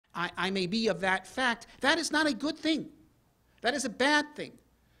I may be of that fact, that is not a good thing. That is a bad thing.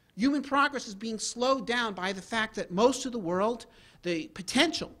 Human progress is being slowed down by the fact that most of the world, the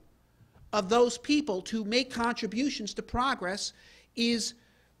potential of those people to make contributions to progress is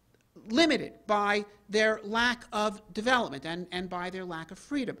limited by their lack of development and by their lack of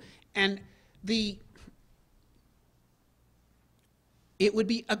freedom. And it would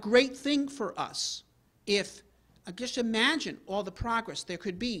be a great thing for us if, just imagine all the progress there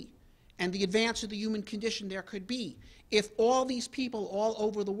could be and the advance of the human condition there could be if all these people all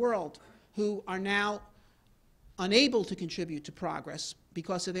over the world who are now unable to contribute to progress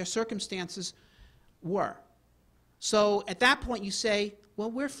because of their circumstances were. So at that point you say,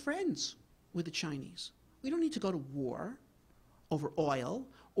 well, we're friends with the Chinese. We don't need to go to war over oil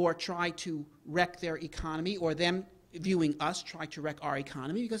or try to wreck their economy, or them viewing us try to wreck our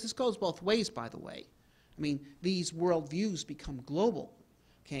economy, because this goes both ways, by the way. I mean, these worldviews become global.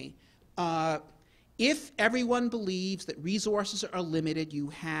 Okay? If everyone believes that resources are limited, you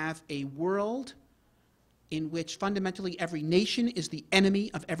have a world in which fundamentally every nation is the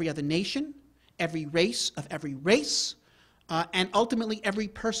enemy of every other nation, every race of every race, and ultimately every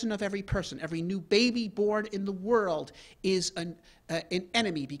person of every person. Every new baby born in the world is an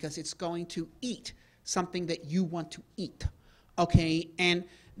enemy because it's going to eat something that you want to eat. Okay? And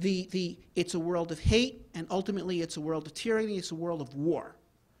it's a world of hate, and ultimately it's a world of tyranny, it's a world of war.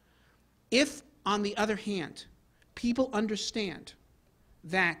 If, on the other hand, people understand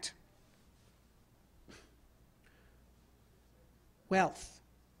that wealth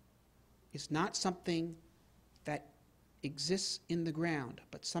is not something that exists in the ground,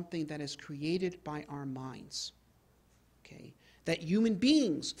 but something that is created by our minds, okay? That human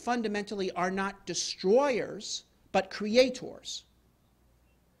beings fundamentally are not destroyers, but creators,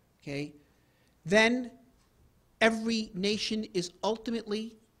 okay? Then every nation is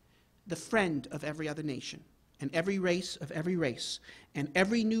ultimately the friend of every other nation, and every race of every race. And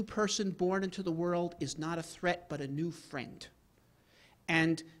every new person born into the world is not a threat, but a new friend.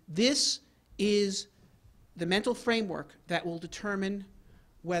 And this is the mental framework that will determine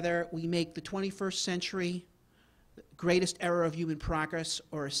whether we make the 21st century the greatest era of human progress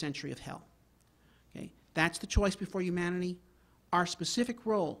or a century of hell. Okay? That's the choice before humanity. Our specific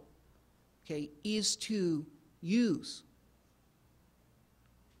role, okay, is to use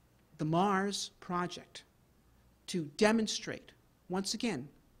the Mars Project to demonstrate, once again,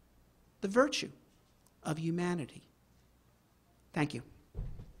 the virtue of humanity. Thank you.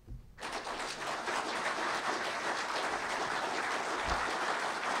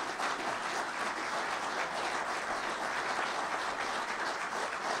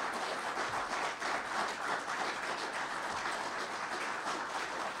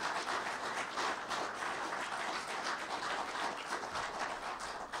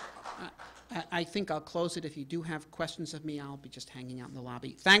 I think I'll close it. If you do have questions of me, I'll be just hanging out in the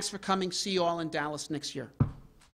lobby. Thanks for coming. See you all in Dallas next year.